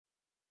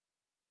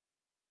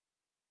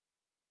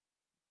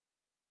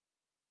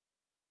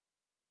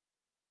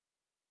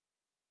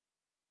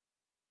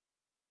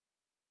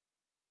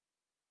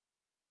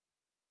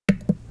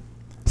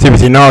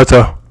CBT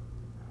Naruto.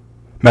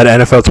 Meta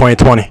NFL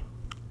 2020.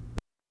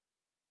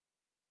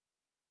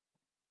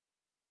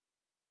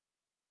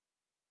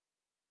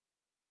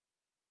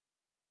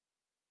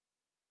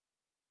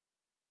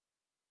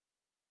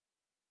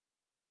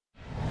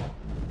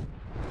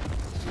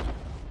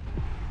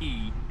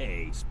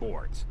 EA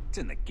Sports. It's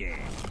in the game.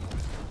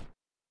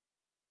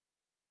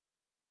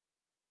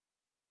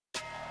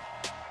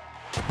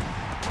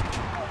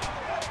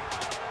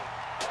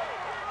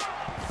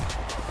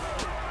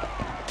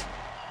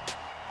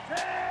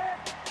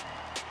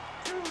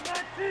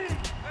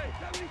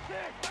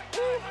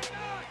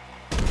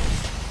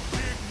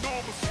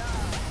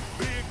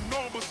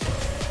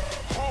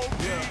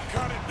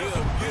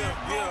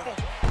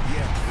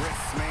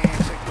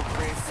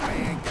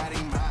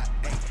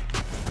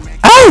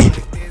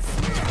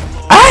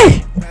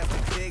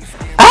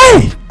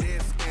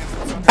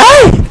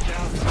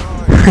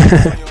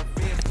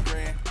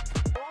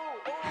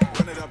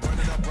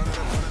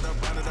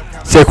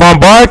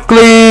 Saquon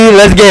Barkley,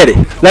 let's get it.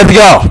 Let's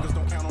go.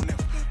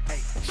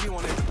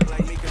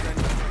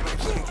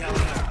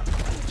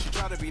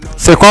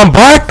 Saquon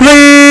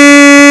Barkley.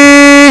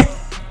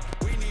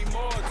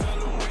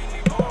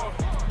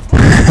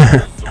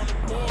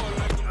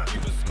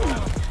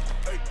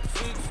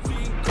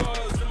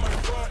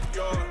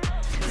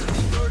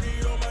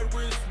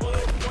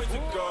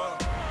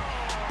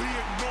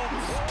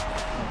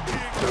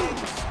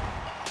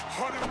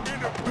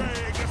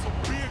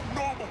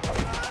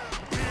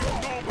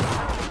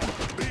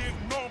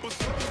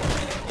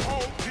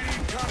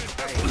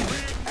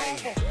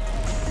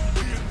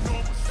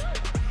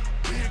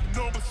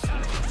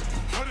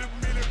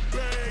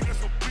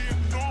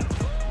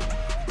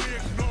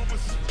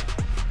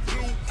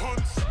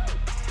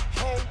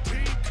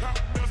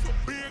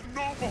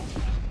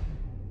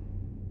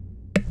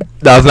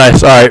 That was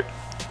nice. All right,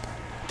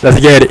 let's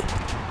get it.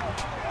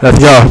 Let's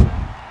go.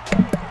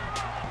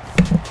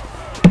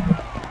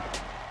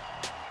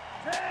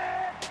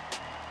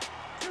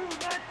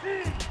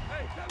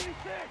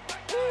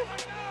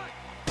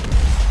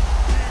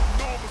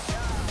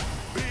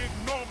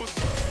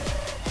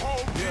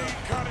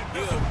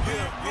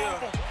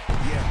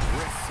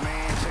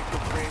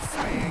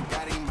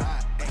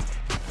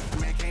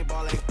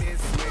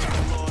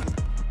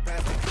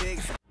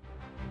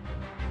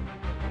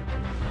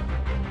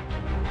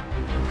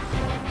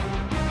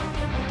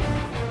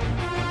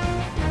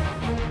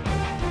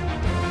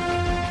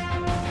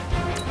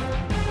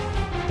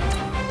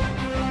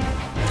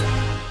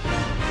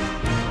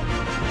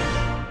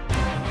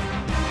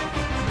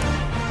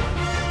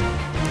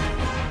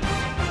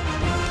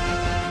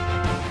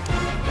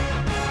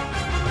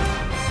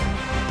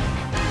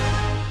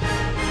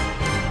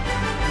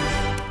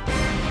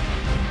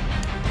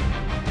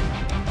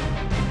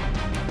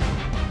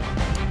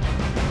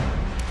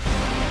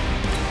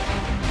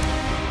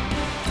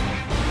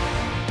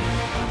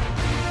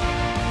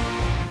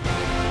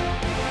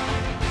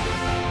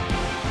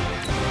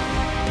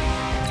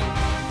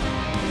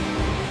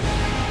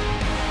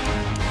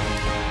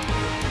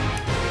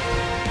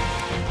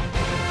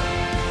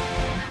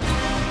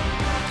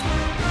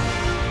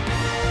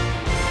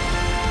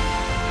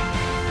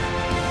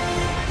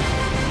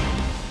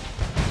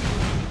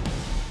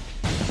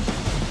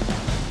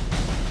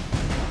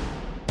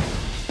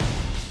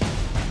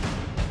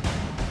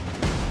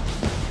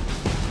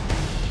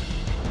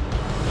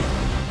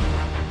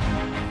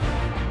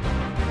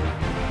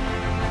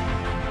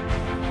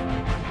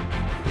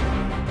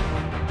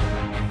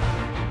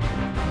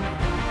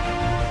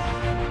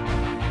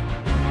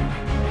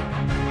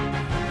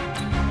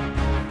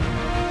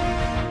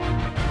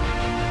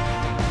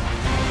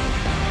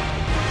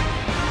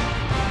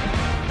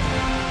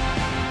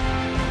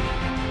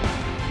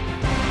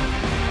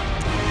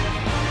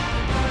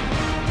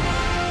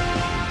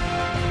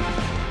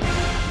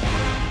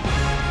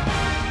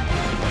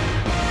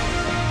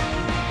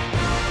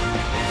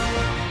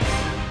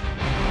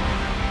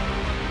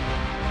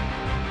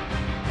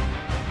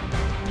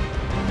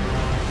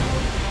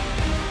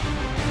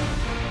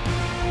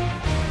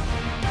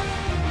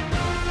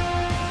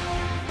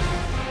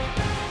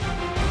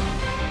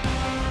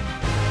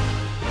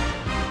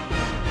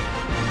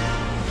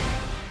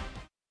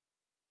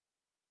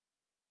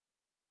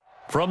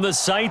 From the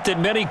site that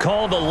many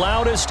call the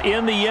loudest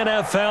in the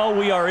NFL,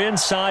 we are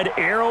inside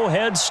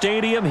Arrowhead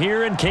Stadium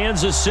here in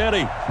Kansas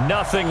City.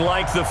 Nothing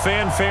like the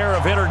fanfare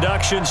of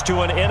introductions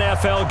to an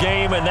NFL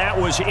game, and that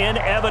was in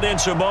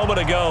evidence a moment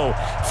ago.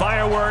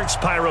 Fireworks,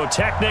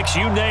 pyrotechnics,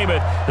 you name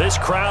it. This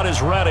crowd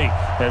is ready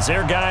as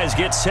their guys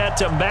get set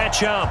to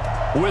match up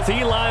with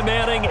Eli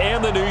Manning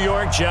and the New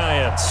York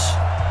Giants.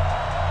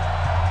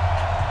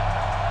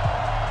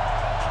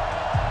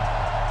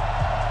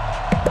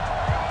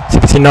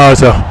 CBT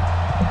Naruto.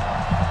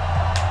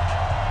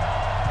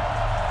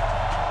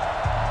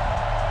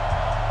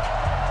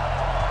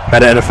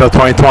 Meta NFL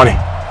 2020.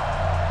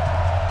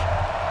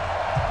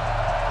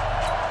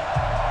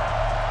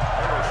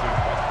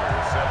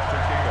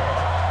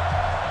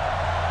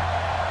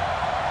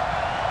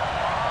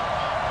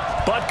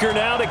 Butker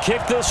now to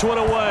kick this one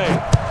away.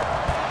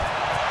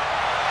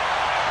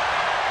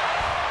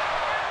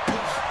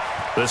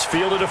 This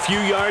fielded a few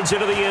yards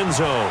into the end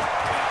zone.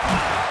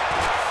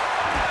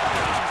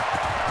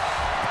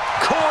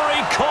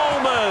 Corey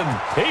Coleman.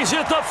 He's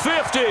at the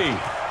 50.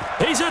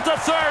 He's at the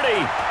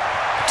 30.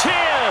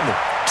 10.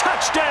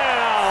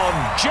 Touchdown,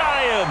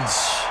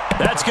 Giants.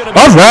 That's going to be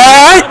a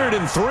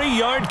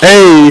 103-yard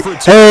hey,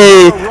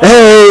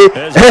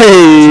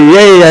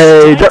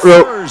 jet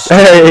rope.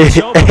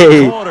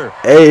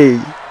 Hey.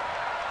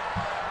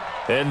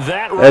 And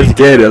that let's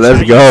get it.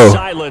 Let's go.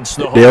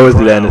 They always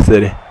do that in the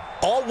city.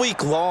 All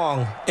week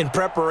long in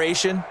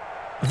preparation,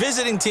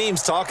 visiting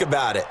teams talk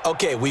about it.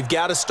 Okay, we've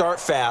got to start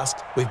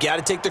fast. We've got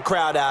to take the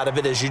crowd out of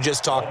it, as you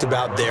just talked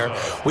about there.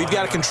 We've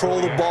got to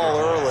control the ball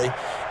early.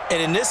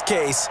 And in this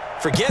case,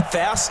 forget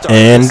fast start.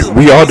 And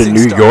we are the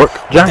New York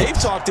Giants.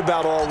 They've talked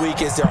about all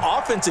week is their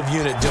offensive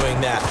unit doing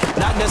that.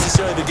 Not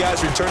necessarily the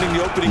guys returning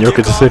the opening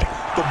kickoff,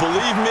 but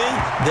believe me,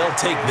 they'll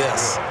take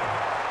this.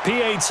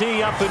 PAT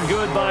up and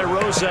good by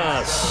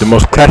Rosas. The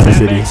most classy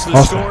city.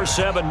 The score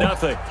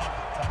 7-0.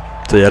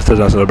 So yeah,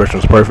 touchdown celebration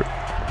was perfect.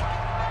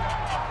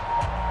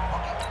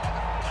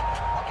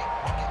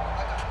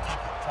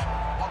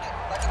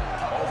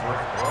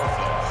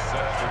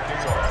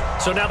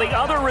 So now the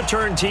other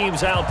return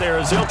teams out there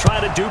as they'll try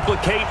to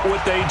duplicate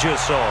what they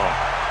just saw.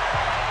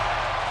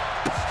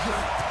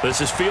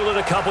 This is fielded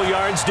a couple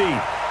yards deep.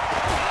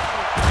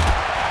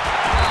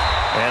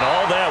 And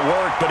all that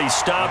work, but he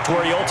stopped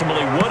where he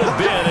ultimately would have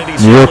been. And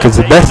he's New York is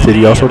the best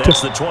city also too.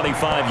 That's the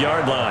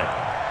 25-yard line.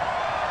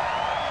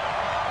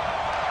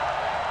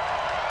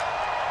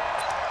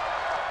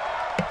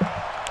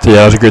 So yeah,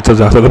 that was a great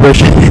touchdown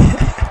celebration.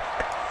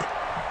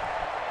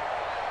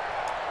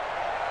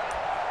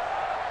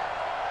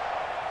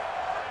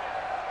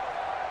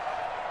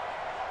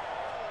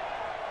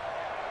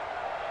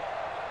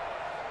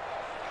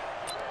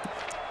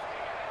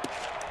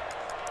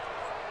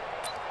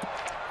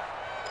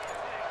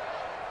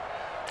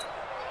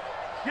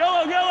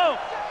 Yellow.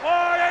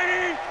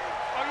 180.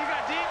 Oh, you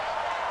got deep?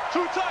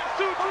 2 times,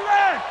 2 to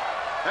land.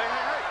 Hey.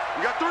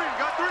 You got three.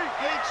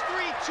 Gauge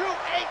 3,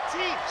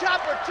 218.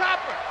 Chopper.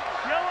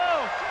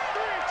 Yellow.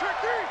 Check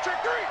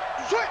 3.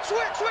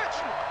 Switch.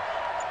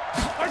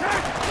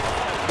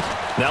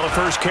 Now the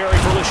first carry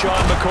for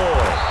LaShawn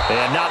McCoy.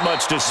 And not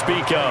much to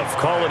speak of.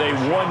 Call it a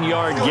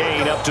 1-yard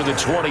gain up to the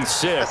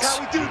 26. That's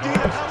how we do, dude.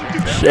 That's how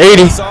we do.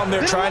 80. Saw them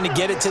there trying to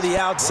get it to the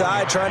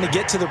outside, trying to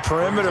get to the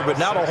perimeter, but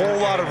not a whole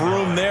lot of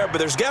room there. But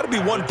there's got to be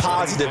one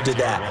positive to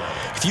that.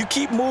 If you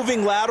keep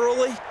moving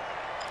laterally,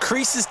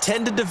 creases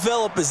tend to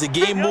develop as the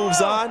game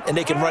moves on, and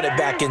they can run it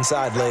back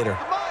inside later.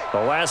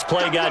 The last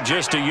play got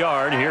just a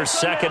yard. Here's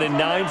 2nd and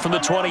 9 from the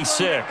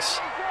 26.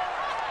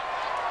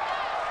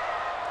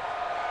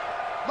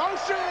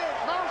 Motion.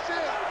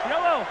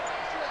 Yellow.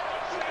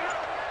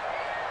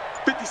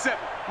 57.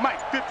 Mike,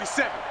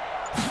 57.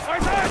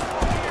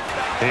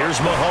 Here's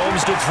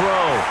Mahomes to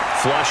throw.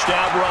 Flushed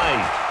out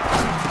right.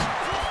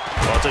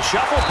 Well, it's a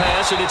shuffle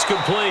pass, and it's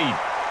complete.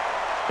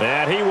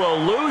 And he will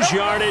lose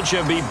yardage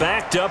and be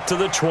backed up to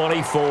the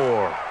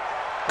 24.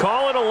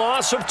 Call it a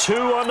loss of 2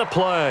 on the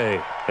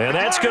play. And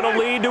that's going to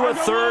lead to a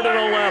 3rd and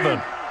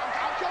 11. I'm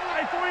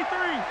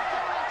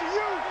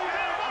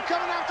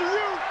coming after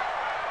you.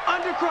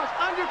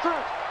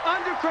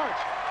 Undercrunch.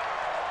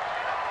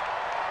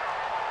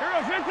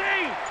 Hero 15.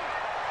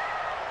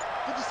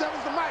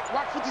 57's the mic.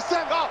 Watch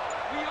 57. Go.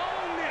 We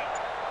own it.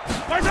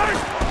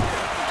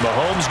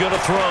 Mahomes going to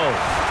throw.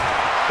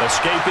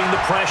 Escaping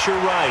the pressure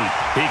right.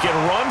 He can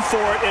run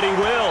for it, and he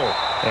will.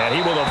 And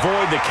he will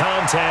avoid the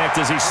contact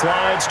as he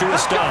slides to a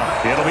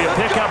stop. It'll be a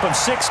pickup of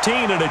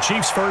 16 and a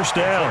Chiefs first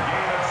down.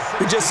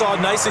 We just saw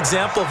a nice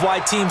example of why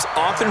teams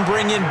often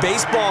bring in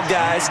baseball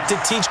guys to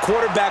teach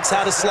quarterbacks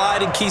how to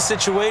slide in key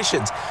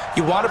situations.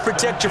 You want to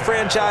protect your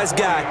franchise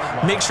guy.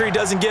 Make sure he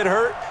doesn't get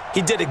hurt.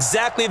 He did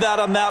exactly that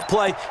on that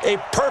play. A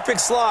perfect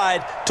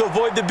slide to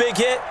avoid the big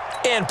hit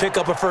and pick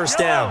up a first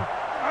down.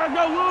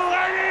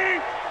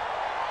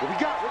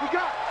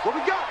 What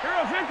we got?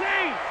 Hero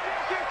 15.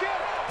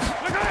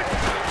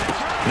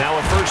 Now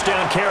a first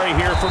down carry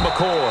here for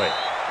McCoy.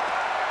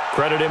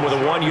 Credit him with a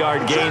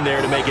 1-yard gain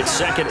there to make it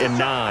 2nd and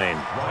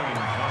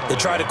 9. They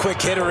tried a quick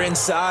hitter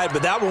inside,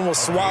 but that one was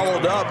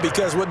swallowed up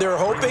because what they're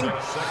hoping,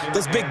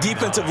 those big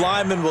defensive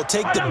linemen will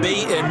take the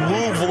bait and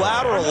move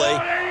laterally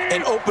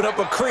and open up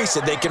a crease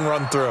that they can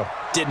run through.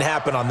 Didn't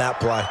happen on that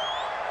play.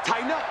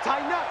 Tighten up.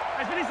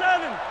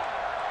 57.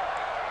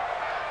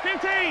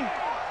 15.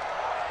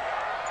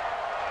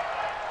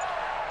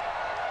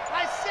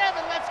 Nice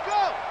 7. Let's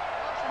go.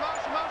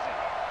 Motion.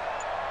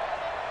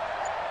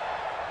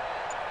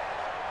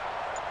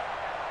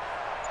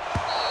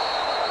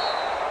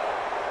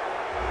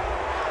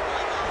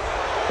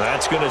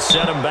 That's going to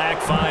set him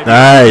back 5.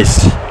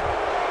 Nice.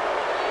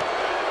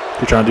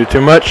 You trying to do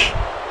too much?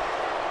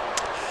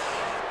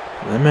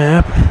 Let me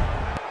happen.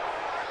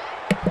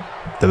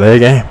 Delay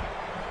game.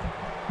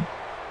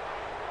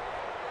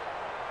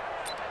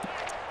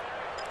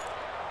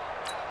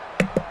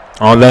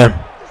 On them.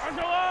 15.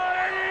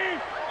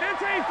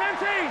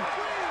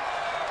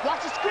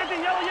 Watch the script.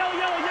 Yellow.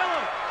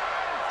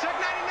 Check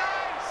 99.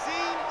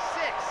 C6.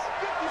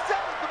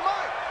 57.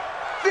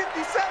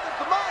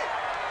 57's the mic.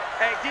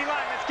 Hey,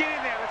 D-line, let's get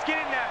in there. Let's get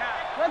in there,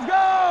 huh? Let's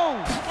go.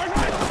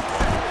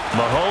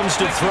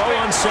 Mahomes to throw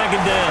on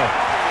second down.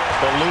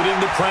 Eluding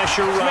the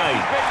pressure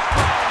right.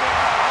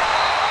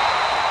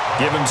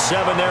 Give him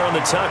 7 there on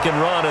the tuck and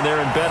run, and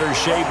they're in better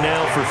shape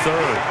now for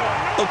third.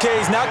 Okay,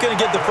 he's not going to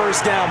get the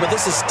first down, but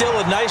this is still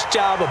a nice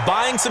job of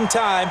buying some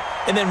time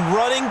and then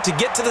running to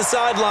get to the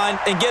sideline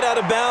and get out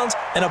of bounds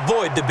and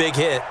avoid the big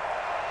hit.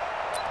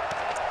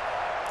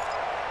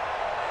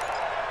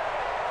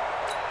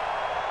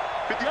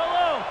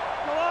 Yellow.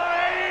 Come on,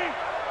 80.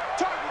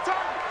 Target,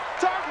 target,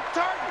 target,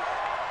 target.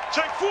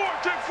 Take 4,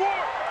 take 4.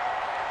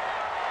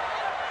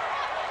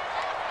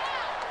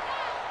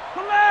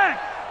 Come back.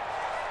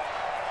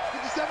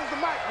 57's the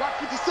mic.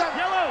 Watch 57.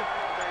 Yellow.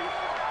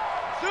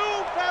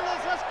 Zoom,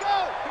 fellas, let's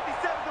go.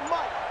 57's the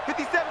mic.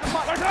 57's the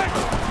mic.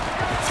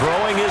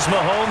 Throwing is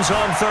Mahomes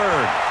on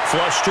third.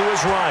 Flush to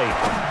his right.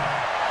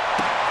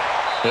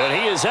 And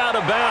he is out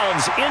of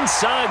bounds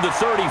inside the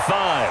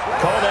 35.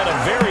 Call that a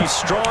very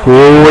strong...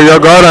 Ooh, y'all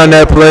got on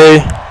that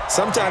play.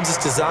 Sometimes it's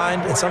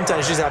designed, and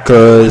sometimes you just have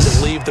to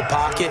leave the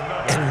pocket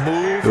and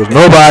move. There was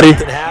nobody.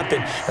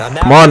 Happened.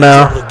 Come on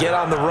now. To get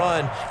on the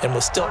run and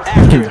was still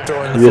accurate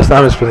throwing the yes,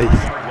 Thomas, please.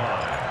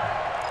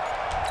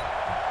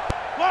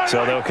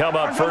 So they'll come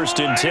up first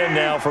and 10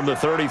 now from the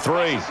 33.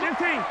 Check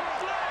 37.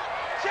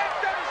 Check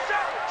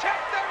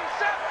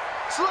 37.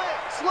 Slam,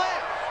 slam.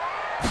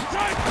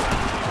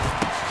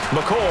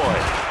 McCoy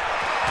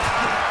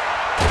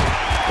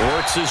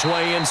works his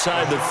way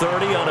inside the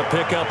 30 on a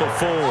pickup of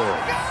 4.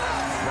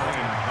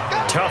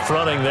 Tough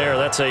running there.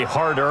 That's a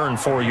hard-earned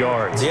 4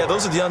 yards. Yeah,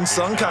 those are the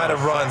unsung kind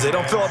of runs. They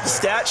don't fill up the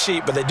stat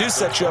sheet, but they do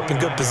set you up in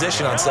good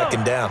position on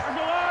second down. Let's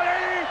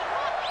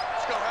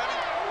go,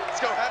 Heavy. Let's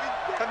go, Heavy.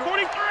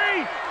 43.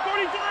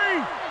 43.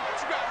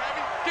 What you got,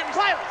 Heavy? Give me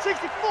Pilot,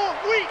 64.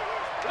 Weak.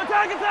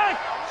 Attack, attack.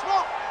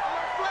 Smoke.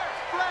 Flare,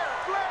 flare,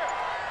 flare.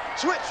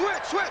 Switch,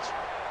 switch, switch.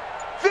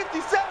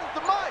 57's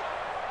the mic.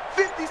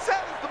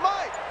 57's the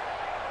mic.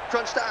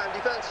 Crunch time,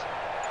 defense.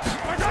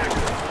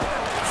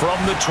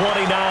 From the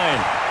 29,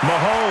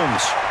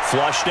 Mahomes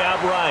flushed out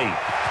right.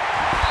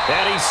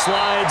 And he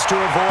slides to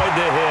avoid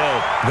the hit.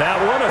 That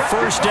one a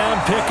first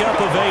down pickup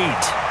of 8.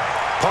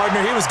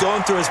 Partner, he was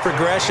going through his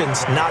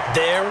progressions. Not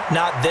there,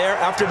 not there.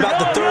 After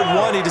about the third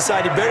one, he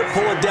decided better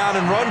pull it down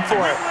and run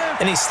for it.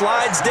 And he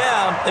slides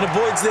down and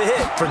avoids the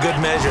hit for good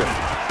measure.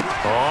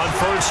 On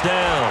first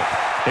down,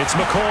 it's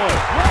McCoy.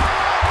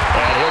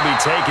 And he'll be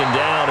taken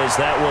down as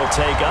that will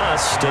take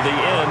us to the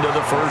end of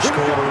the first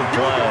quarter of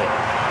play.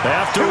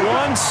 After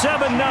 1,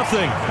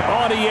 7-0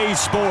 on EA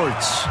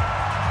Sports.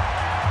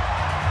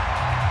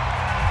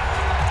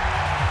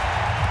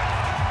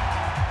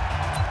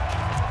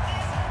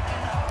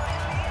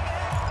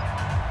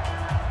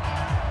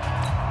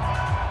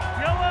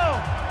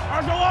 Yellow.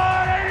 Arsenal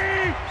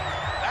 80.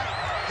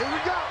 Here we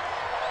go.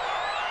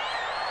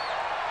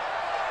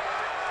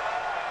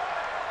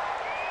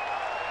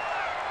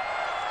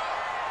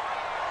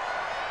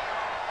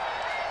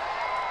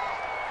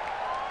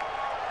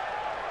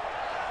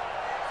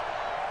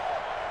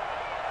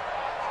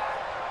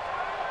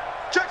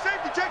 Check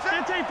safety, check safety.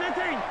 15,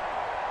 15.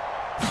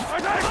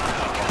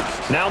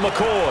 Now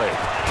McCoy.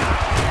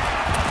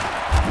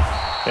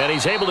 And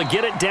he's able to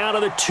get it down to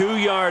the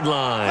 2-yard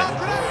line.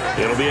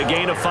 It'll be a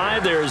gain of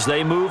 5 there as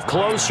they move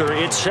closer.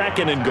 It's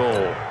second and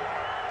goal.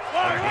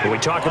 When we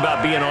talk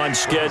about being on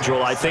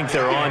schedule, I think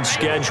they're on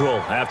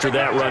schedule after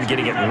that run,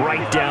 getting it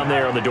right down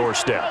there on the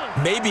doorstep.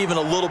 Maybe even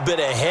a little bit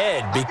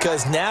ahead,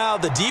 because now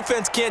the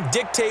defense can't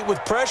dictate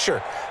with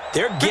pressure.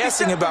 They're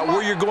guessing about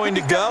where you're going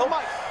to go.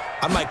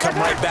 I might come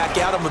right back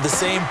at them with the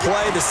same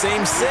play, the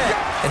same set,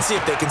 and see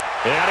if they can.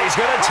 And he's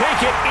going to take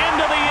it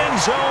into the end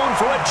zone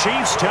for a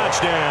Chiefs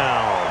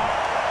touchdown.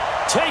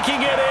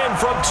 Taking it in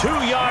from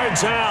 2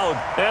 yards out,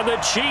 and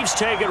the Chiefs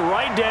take it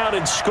right down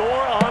and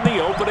score on the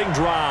opening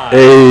drive.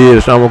 Hey,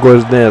 it's almost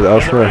goes down. That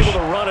was fresh.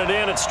 Able to run it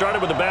in. It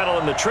started with a battle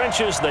in the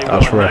trenches. They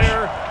won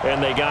there, and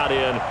they got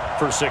in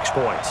for 6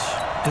 points.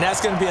 And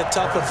that's going to be a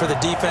tough one for the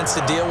defense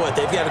to deal with.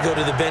 They've got to go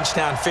to the bench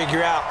now and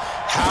figure out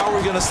how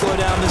we're going to slow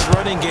down this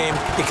running game,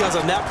 because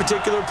on that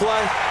particular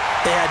play,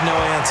 they had no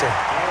answer.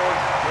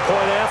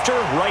 Point after,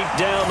 right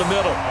down the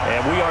middle,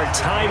 and we are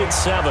tied at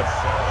 7.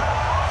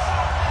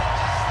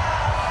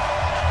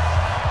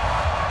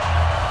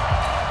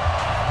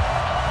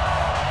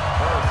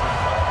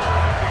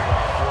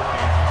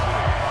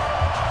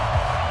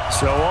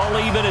 So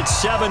all even at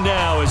 7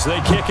 now as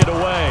they kick it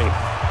away.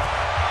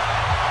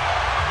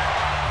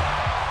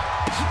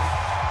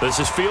 This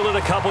is fielded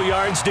a couple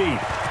yards deep.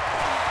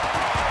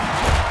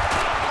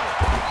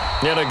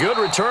 And a good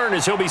return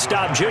as he'll be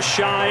stopped just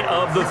shy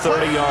of the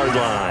 30-yard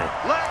line.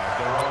 Let's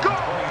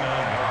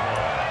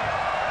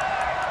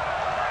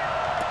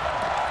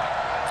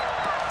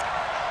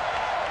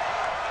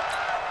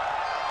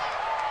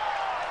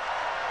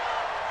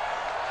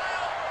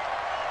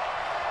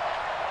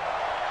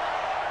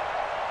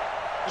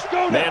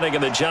go. Manning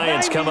and the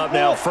Giants come up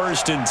now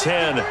first and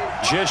 10,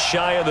 just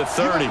shy of the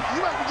 30. You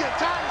might be getting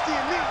tired of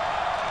seeing me.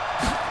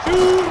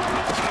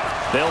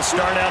 They'll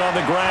start out on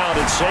the ground.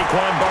 It's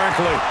Saquon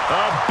Barkley.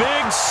 A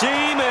big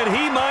seam, and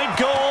he might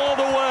go all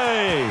the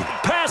way.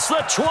 Past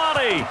the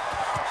 20.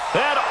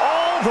 And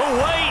all the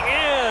way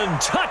in.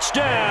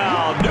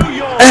 Touchdown, New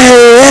York.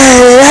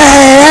 Hey.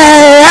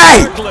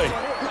 Barkley,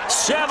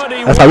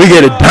 71 That's how we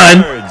get it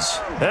done. yards.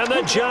 And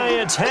the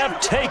Giants have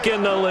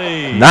taken the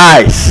lead.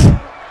 Nice.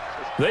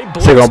 They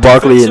Saquon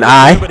Barkley and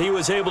I. But he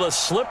was able to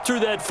slip through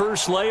that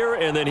first layer,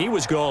 and then he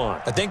was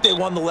gone. I think they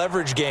won the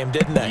leverage game,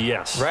 didn't they?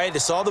 Yes. Right? They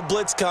saw the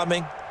blitz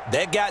coming.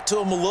 That got to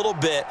him a little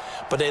bit,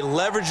 but they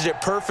leveraged it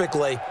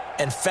perfectly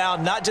and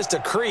found not just a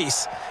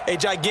crease, a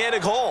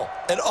gigantic hole.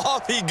 And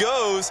off he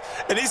goes,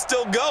 and he's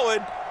still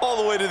going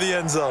all the way to the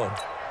end zone.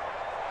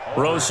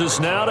 Rosas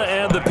now to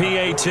add the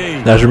PAT.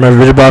 Nice remember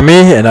video by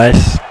me, and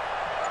nice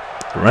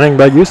running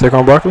back you,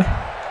 Saquon Barkley.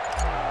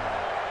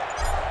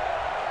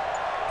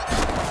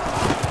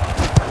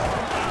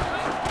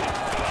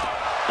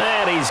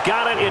 And he's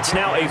got it. It's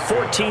now a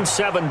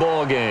 14-7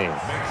 ball game.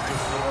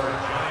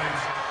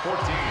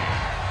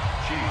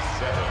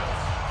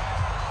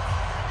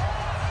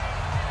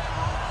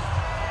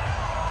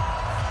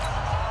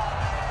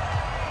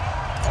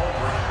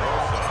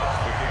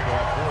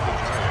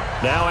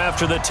 Now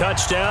after the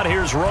touchdown,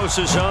 here's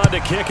Rosas on to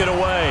kick it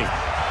away.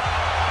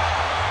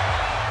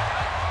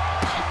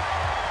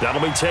 That'll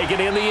be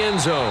taken in the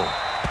end zone.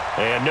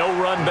 And no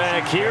run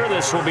back here.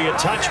 This will be a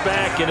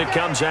touchback, and it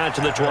comes out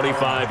to the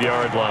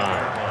 25-yard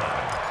line.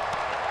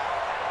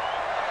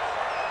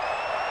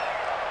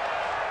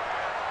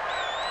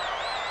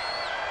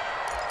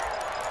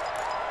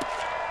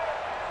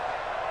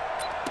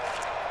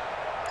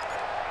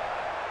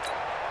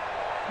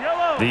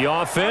 The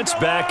offense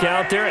back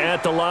out there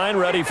at the line,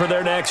 ready for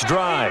their next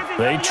drive.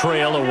 They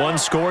trail a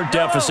one-score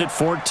deficit,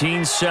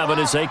 14-7,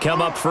 as they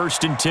come up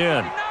 1st and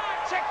 10.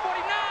 Check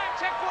 49,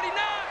 check 49.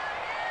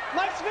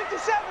 Mike's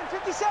 57,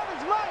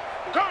 57's Mike.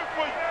 Coming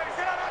for you.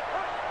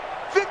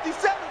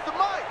 57's the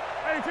Mike.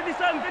 Hey,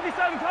 57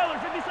 color,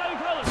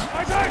 57 color.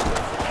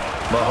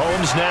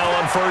 Mahomes now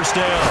on 1st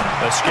down,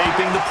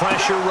 escaping the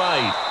pressure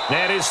right.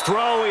 And his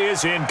throw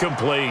is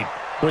incomplete.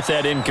 With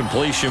that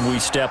incompletion, we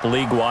step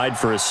league-wide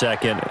for a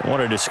second. I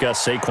want to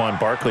discuss Saquon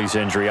Barkley's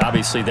injury.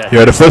 Obviously, that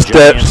the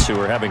footsteps who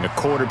are having a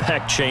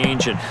quarterback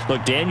change. And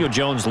look, Daniel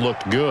Jones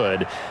looked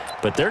good,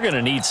 but they're going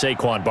to need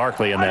Saquon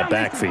Barkley in that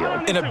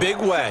backfield. In a big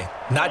way,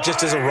 not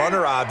just as a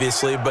runner,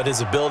 obviously, but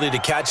his ability to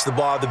catch the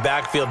ball in the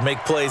backfield, make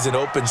plays in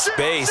open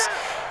space.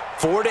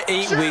 4 to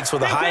 8 weeks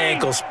with a high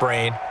ankle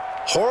sprain.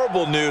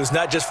 Horrible news,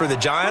 not just for the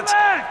Giants,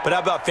 but how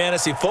about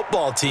fantasy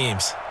football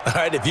teams? All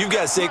right, if you've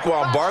got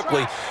Saquon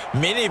Barkley,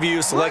 many of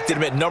you selected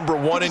him at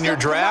 #1 in your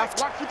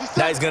draft.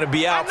 Now he's going to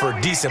be out for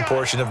a decent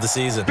portion of the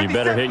season. You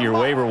better hit your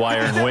waiver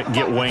wire and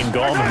get Wayne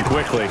Gallman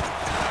quickly.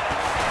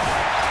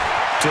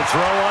 To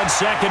throw on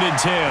 2nd and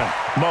 10,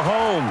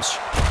 Mahomes.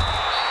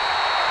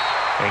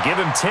 And give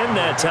him 10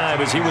 that time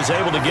as he was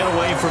able to get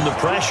away from the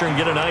pressure and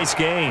get a nice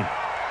gain.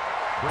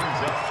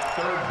 Brings up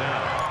 3rd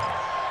down.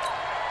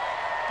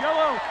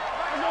 Yellow.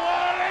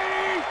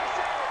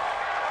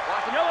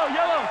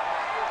 Yellow.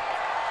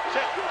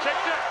 Check.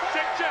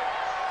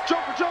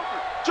 Joker.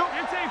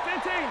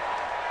 15.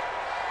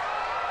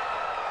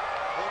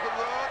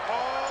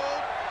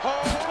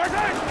 Hold.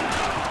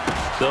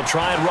 They'll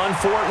try and run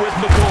for it with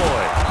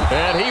McCoy.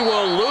 And he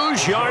will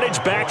lose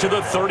yardage back to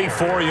the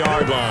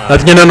 34-yard line.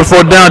 Let's get on the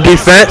 4th down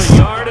defense.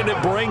 And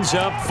it brings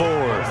up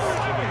 4th.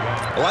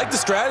 I like the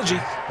strategy.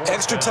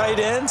 Extra tight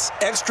ends,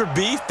 extra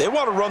beef. They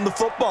want to run the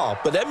football,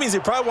 but that means they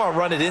probably want to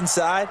run it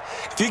inside.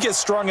 If you get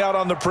strung out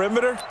on the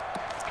perimeter,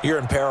 you're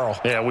in peril.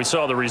 Yeah, we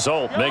saw the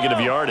result, negative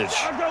yardage.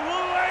 Single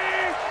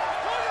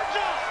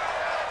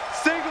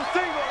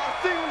the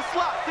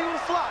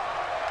slot.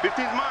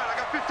 15's mine. I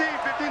got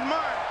 15's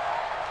mine.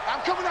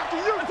 I'm coming after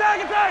you. Attack.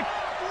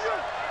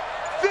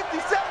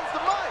 57's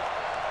the mine.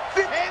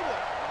 50's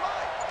the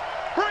mine.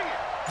 Bring it.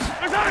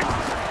 Attack.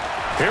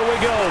 Here we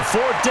go,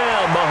 4th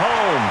down,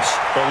 Mahomes,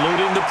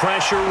 eluding the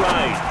pressure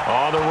right.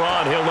 On the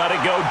run, he'll let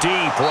it go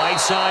deep, right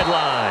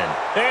sideline.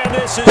 And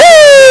this is...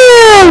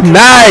 Woo!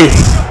 Nice!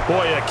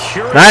 Boy, a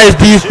curious nice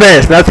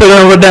defense. That's a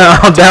little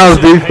downs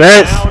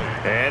defense.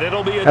 And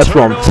it'll be a That's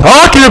what I'm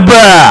talking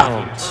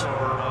about!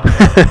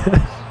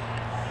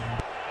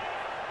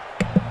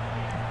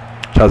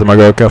 Shout out to my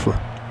girl, Kefla.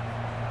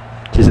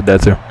 She said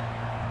that too.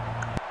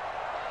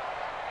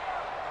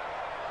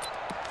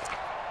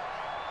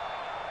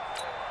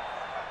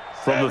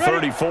 From the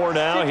 34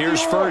 now,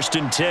 here's 1st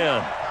and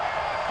 10.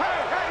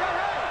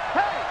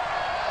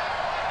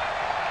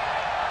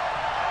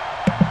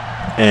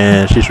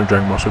 And she's from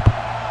Dragon Ball Super.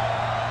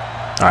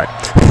 Alright.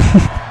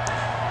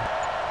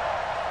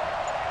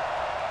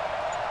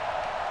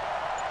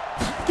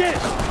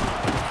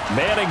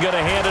 Manning going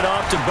to hand it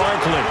off to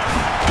Barkley.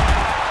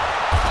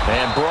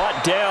 And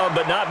brought down,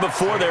 but not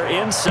before they're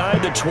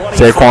inside the 20.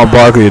 Saquon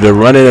Barkley, the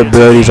running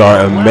abilities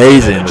are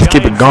amazing. Let's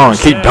keep it going.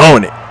 Keep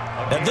doing it.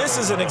 Now, this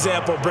is an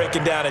example of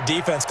breaking down a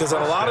defense because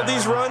on a lot of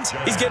these runs,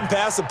 he's getting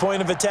past the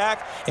point of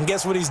attack, and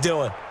guess what he's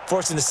doing?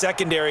 Forcing the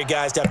secondary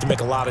guys to have to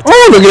make a lot of time.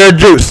 Oh, look at that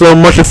juice. Slow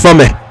motion for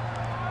me.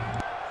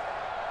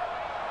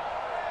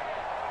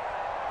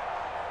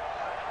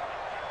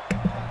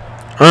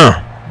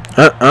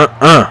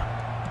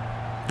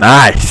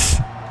 Nice.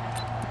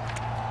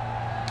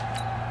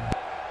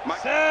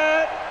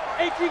 Set.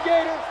 18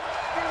 Gators.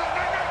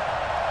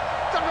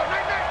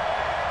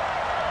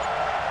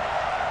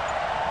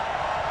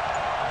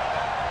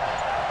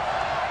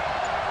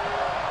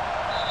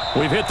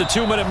 We've hit the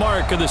 2-minute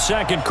mark of the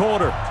second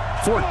quarter.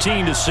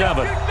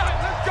 14-7.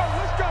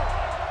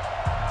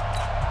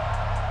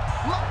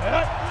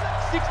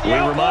 We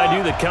remind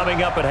you that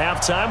coming up at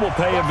halftime, we'll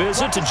pay a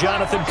visit to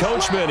Jonathan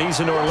Coachman. He's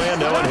in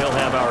Orlando, and he'll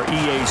have our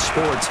EA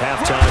Sports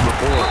halftime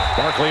report.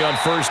 Barkley on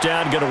first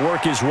down, going to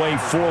work his way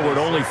forward,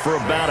 only for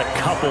about a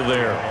couple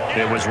there.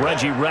 It was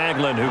Reggie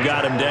Ragland who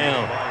got him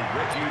down.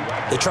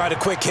 They tried a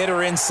quick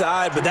hitter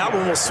inside, but that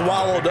one was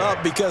swallowed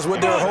up because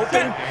what they're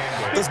hoping,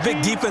 this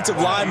big defensive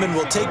lineman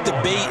will take the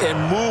bait and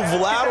move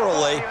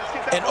laterally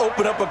and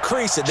open up a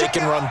crease that they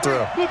can run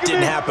through.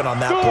 Didn't happen on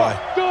that play.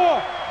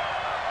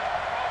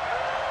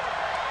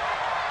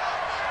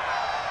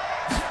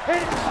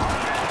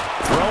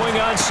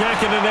 Throwing on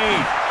 2nd and 8.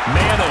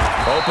 Manning,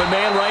 open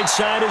man right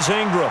side is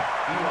Ingram.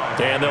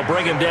 And they'll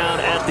bring him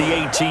down at the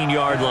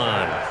 18-yard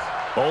line.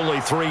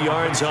 Only 3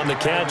 yards on the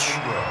catch.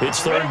 It's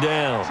 3rd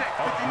down.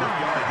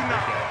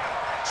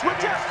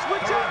 Switch up,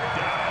 switch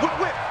up.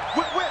 Whip.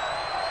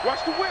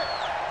 Watch the whip.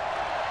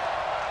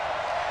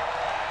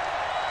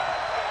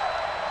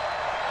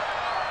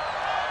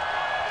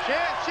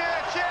 Chance.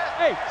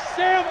 Hey,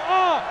 Sam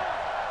on.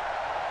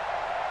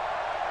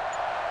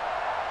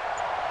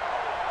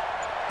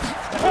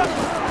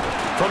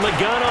 From the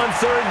gun on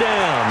 3rd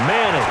down,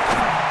 Manning.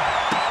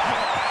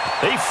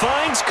 He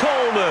finds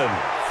Coleman.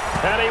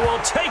 And he will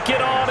take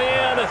it on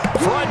in.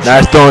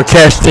 Nice throwing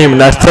catch, team.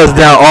 Nice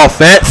touchdown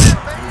offense.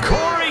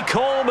 Corey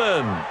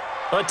Coleman.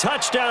 A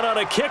touchdown on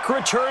a kick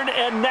return,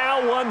 and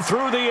now one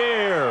through the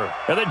air.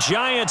 And the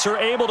Giants are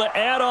able to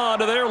add on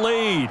to their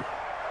lead.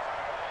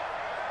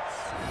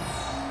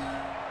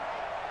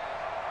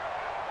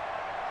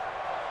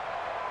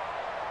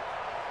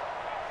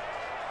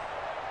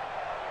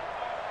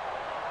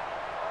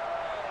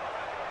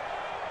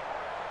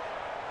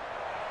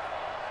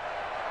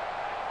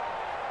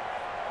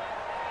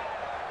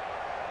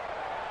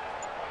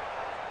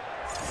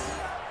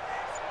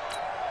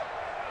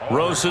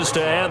 Rosas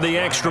to add the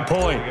extra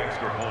point.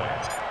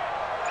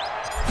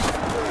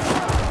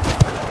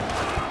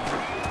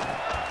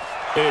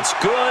 It's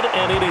good,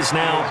 and it is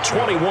now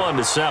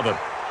 21-7.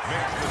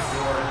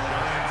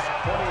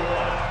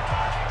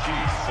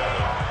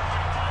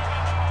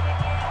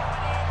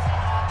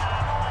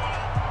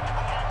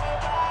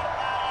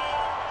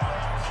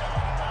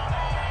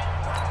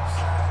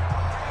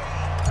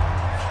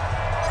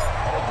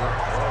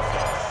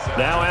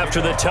 Now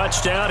after the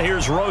touchdown,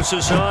 here's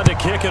Rosas on to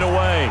kick it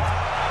away.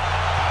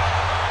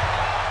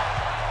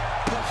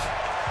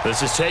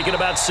 This is taken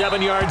about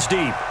 7 yards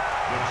deep.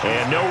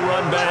 And no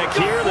run back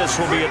here. This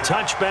will be a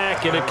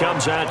touchback, and it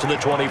comes out to the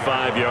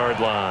 25-yard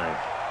line.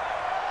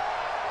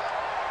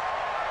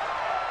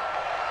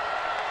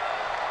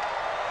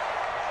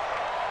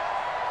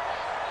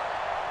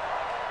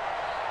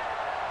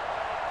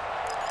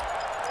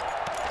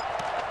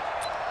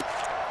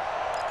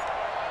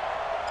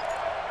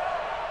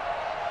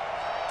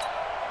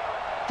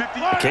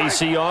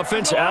 KC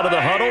offense out of the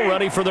huddle,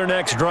 ready for their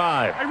next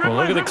drive. Well,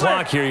 look at the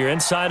clock here. You're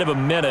inside of a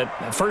minute.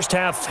 First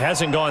half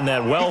hasn't gone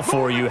that well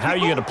for you. How are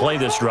you going to play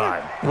this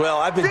drive? Well,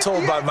 I've been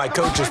told by my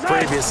coaches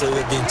previously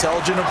that the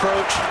intelligent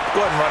approach,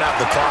 go ahead and run out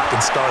the clock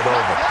and start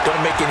over.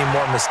 Don't make any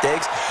more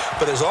mistakes.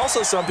 But there's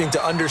also something to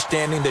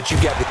understanding that you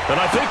got the...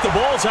 And I think the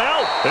ball's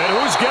out. And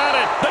who's got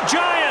it? The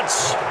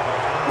Giants!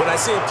 When I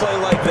see a play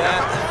like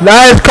that...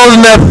 Nice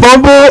causing that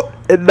fumble.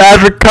 And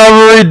nice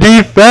recovery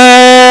defense.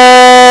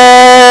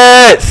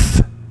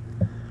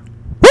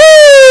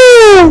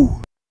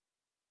 Woo!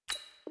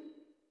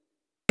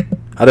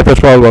 I did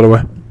pitch ball, by the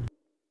way.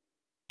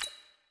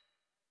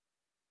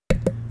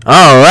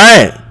 All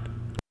right.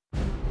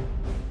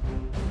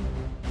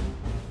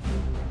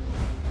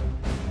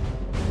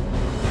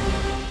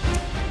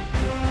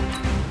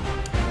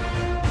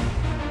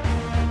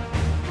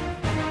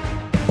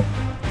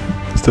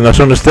 Still not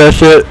showing the stat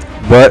shit,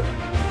 but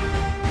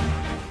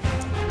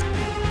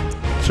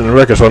it's in the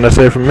record, so that's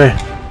it from me.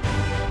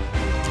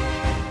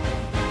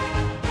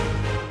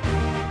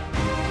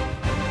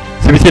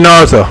 CBT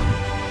Naruto.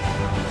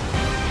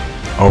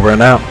 Over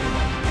and out.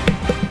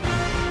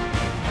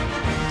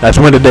 That's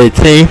win today,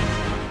 team.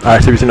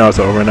 Alright, CBT Naruto,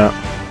 over and out.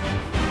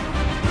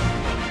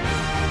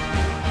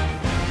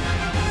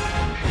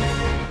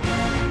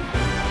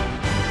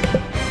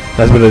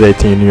 That's win today,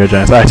 team. New York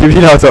Giants. Alright,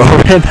 CBT Naruto,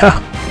 over and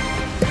out.